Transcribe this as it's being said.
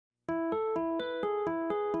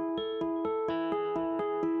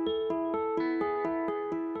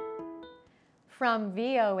From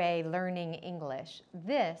VOA Learning English,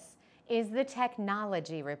 this is the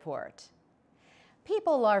Technology Report.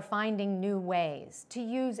 People are finding new ways to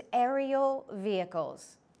use aerial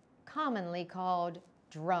vehicles, commonly called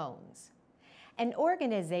drones. An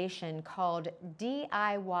organization called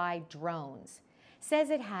DIY Drones says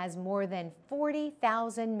it has more than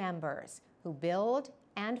 40,000 members who build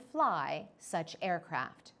and fly such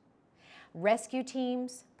aircraft. Rescue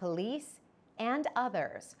teams, police, and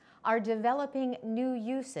others are developing new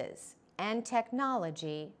uses and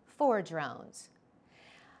technology for drones.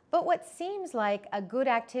 But what seems like a good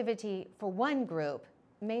activity for one group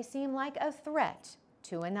may seem like a threat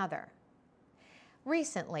to another.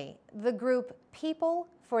 Recently, the group People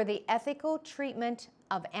for the Ethical Treatment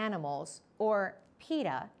of Animals, or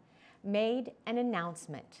PETA, made an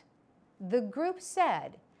announcement. The group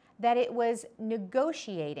said that it was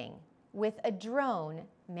negotiating with a drone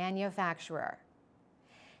manufacturer.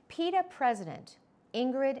 PETA President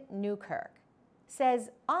Ingrid Newkirk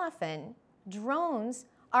says often drones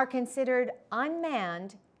are considered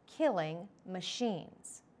unmanned killing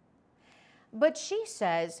machines. But she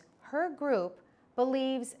says her group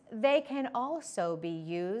believes they can also be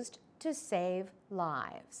used to save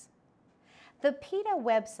lives. The PETA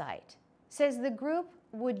website says the group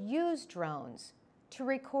would use drones to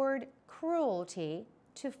record cruelty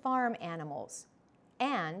to farm animals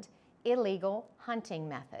and illegal hunting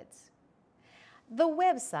methods. The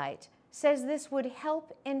website says this would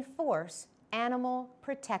help enforce animal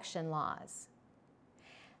protection laws.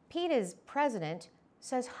 PETA's president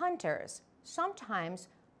says hunters sometimes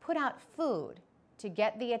put out food to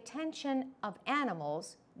get the attention of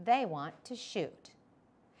animals they want to shoot.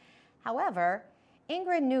 However,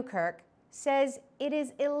 Ingrid Newkirk says it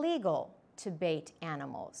is illegal to bait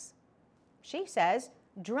animals. She says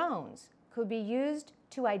drones could be used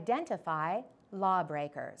to identify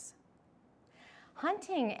lawbreakers.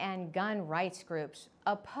 Hunting and gun rights groups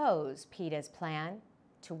oppose PETA's plan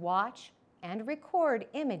to watch and record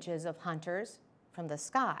images of hunters from the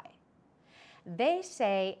sky. They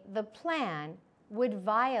say the plan would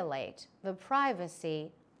violate the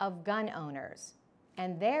privacy of gun owners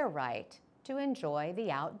and their right to enjoy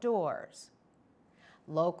the outdoors.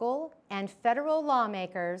 Local and federal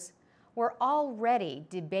lawmakers were already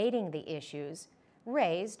debating the issues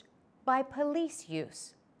raised by police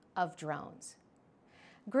use of drones.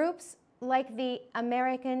 Groups like the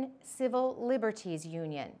American Civil Liberties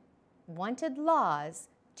Union wanted laws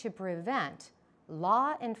to prevent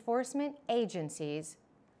law enforcement agencies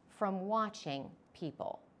from watching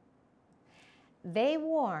people. They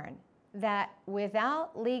warn that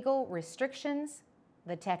without legal restrictions,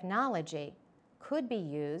 the technology could be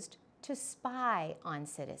used to spy on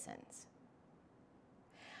citizens.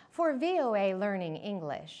 For VOA Learning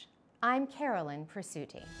English, I'm Carolyn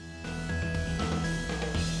Presutti.